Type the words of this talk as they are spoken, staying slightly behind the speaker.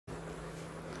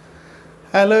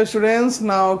Hello students,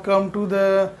 now come to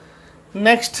the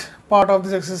next part of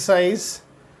this exercise,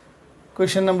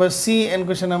 question number C and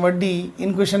question number D.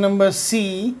 In question number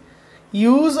C,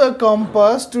 use a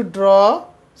compass to draw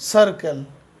circle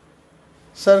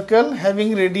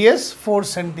having radius 4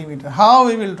 centimeter. How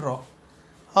we will draw?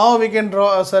 How we can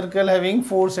draw a circle having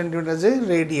 4 centimeter as a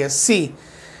radius? See,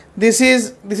 this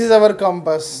is our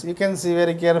compass. You can see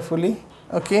very carefully.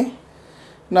 Okay.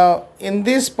 Now in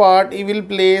this part you will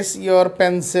place your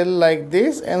pencil like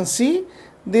this and see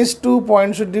these 2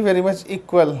 points should be very much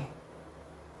equal.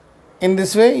 In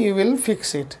this way you will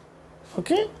fix it.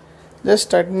 Okay,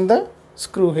 just tighten the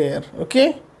screw here.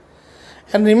 Okay,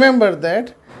 and remember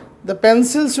that the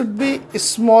pencil should be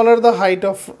smaller the height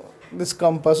of this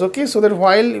compass. Okay, so that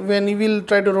when you will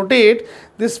try to rotate,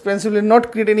 this pencil will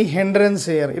not create any hindrance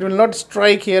here. It will not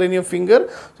strike here in your finger,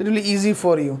 so it will be easy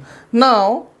for you.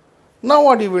 Now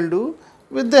what you will do,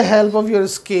 with the help of your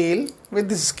scale, with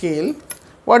this scale,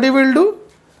 what you will do,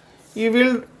 you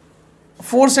will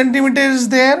 4 centimeters is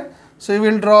there, so you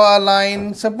will draw a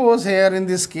line. Suppose here in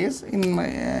this case,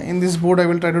 in this board I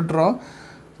will try to draw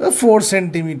a 4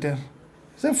 centimeter.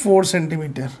 So 4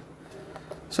 centimeter.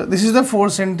 So this is the 4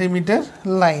 centimeter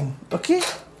line. Okay.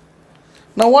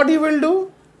 Now what you will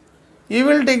do, you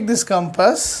will take this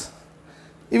compass,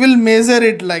 you will measure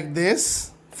it like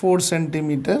this, 4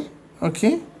 centimeter.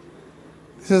 Okay,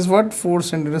 this is what 4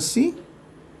 centimeter. See,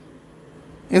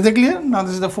 is it clear? Now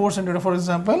this is the 4 centimeter, for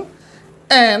example,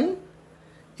 and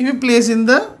if you place in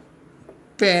the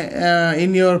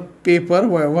in your paper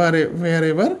wherever,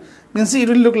 you can see it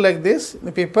will look like this.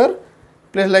 The paper,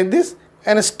 place like this,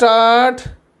 and start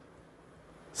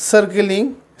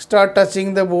circling, start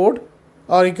touching the board,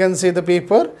 or you can say the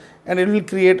paper, and it will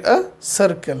create a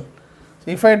circle. So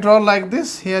if I draw like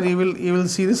this, here you will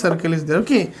see the circle is there.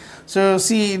 Okay, so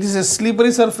see, it is a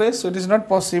slippery surface, so it is not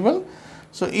possible.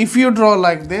 So if you draw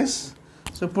like this,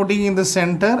 so putting in the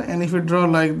center, and if you draw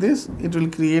like this, it will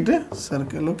create a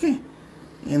circle. Okay,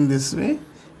 in this way,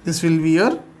 this will be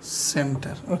your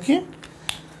center. Okay,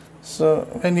 so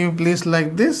when you place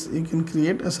like this, you can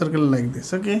create a circle like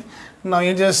this. Okay, now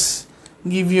you just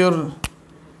give your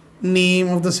name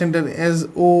of the center as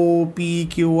O, P,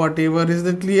 Q, whatever. Is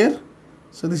that clear?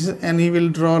 So this is, and you will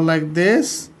draw like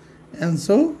this, and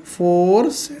so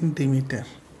 4 centimeter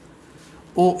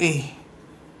OA.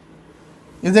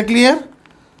 Is that clear?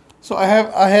 So I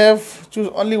have choose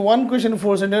only one question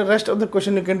 4 centimeter. Rest of the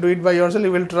question you can do it by yourself.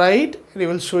 You will try it and you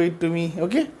will show it to me.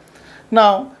 Okay.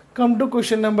 Now come to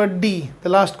question number D, the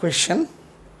last question.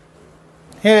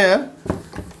 Here,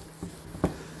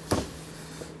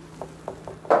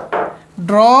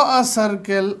 draw a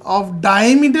circle of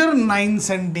diameter 9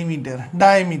 centimeter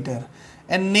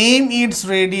and name its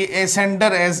center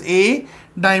as A,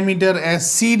 diameter as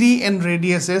CD, and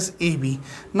radius as AB.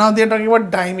 Now they are talking about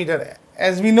diameter.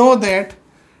 As we know that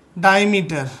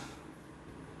diameter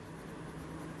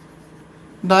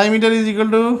is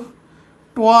equal to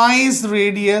twice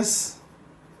radius,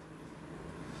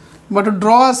 but to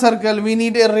draw a circle we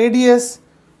need a radius.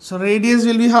 So radius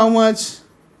will be how much?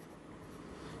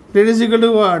 Radius is equal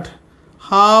to what?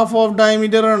 Half of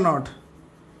diameter or not?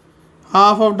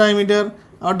 Half of diameter.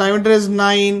 Our diameter is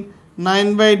 9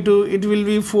 by 2. It will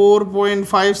be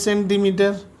 4.5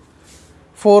 centimeter.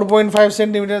 4.5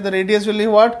 centimeter. The radius will be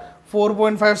what?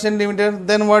 4.5 centimeter.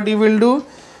 Then what you will do?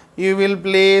 You will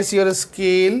place your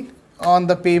scale on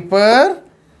the paper.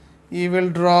 You will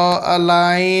draw a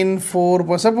line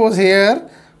 4. Suppose here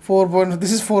 4.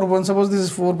 This is 4. Suppose this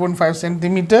is 4.5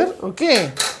 centimeter.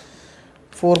 Okay.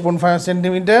 4.5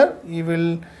 centimeter. You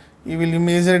will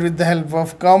measure it with the help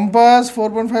of compass.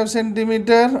 4.5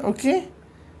 centimeter. Okay,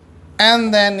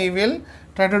 and then you will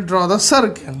try to draw the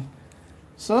circle.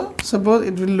 So suppose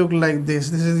it will look like this.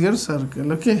 This is your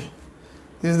circle. Okay,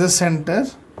 this is the center.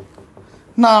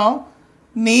 Now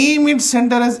name its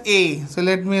center as A. So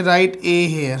let me write A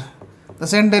here. The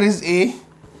center is A.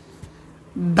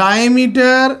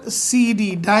 Diameter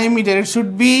CD. Diameter, it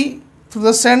should be to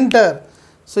the center.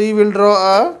 So you will draw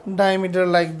a diameter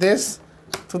like this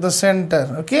to the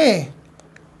center. Okay,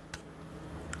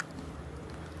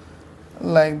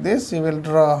 like this you will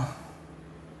draw.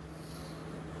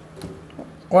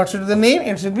 What should be the name?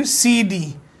 It should be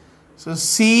CD. So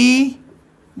CD,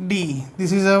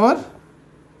 this is our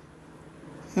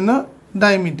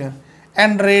diameter,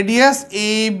 and radius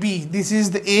AB. This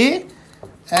is the A,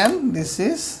 and this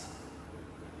is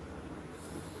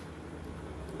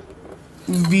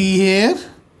B here.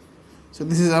 So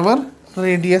this is our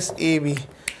radius AB.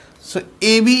 So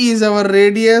AB is our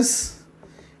radius,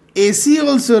 AC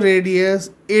also radius,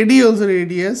 AD also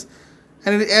radius,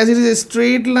 and as it is a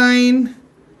straight line,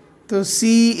 So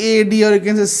CAD, or you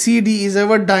can say CD, is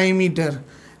our diameter,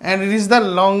 and it is the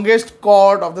longest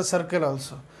chord of the circle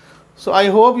also. So I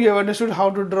hope you have understood how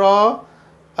to draw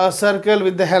a circle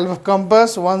with the help of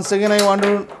compass. Once again, I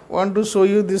want to show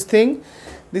you this thing.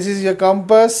 This is your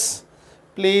compass.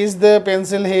 Place the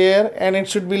pencil here, and it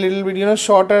should be little bit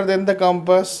shorter than the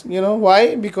compass.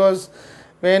 Why? Because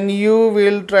when you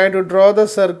will try to draw the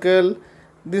circle,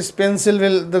 this pencil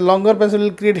will, the longer pencil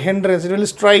will create hindrance. It will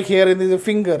strike here in the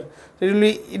finger. So it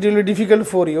will be difficult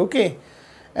for you. Okay,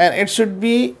 and it should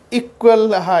be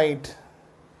equal height.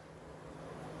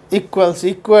 Equal.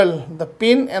 The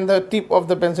pin and the tip of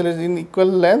the pencil is in equal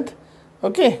length.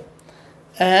 Okay,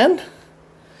 and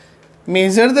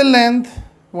measure the length.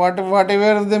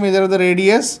 Whatever the measure of the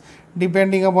radius,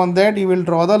 depending upon that, you will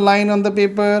draw the line on the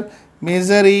paper,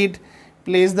 measure it,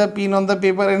 place the pin on the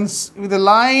paper, and with a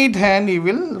light hand you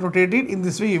will rotate it. In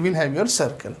this way you will have your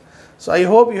circle. So I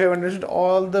hope you have understood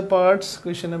all the parts.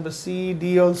 Question number C,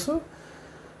 D also.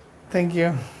 Thank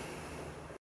you.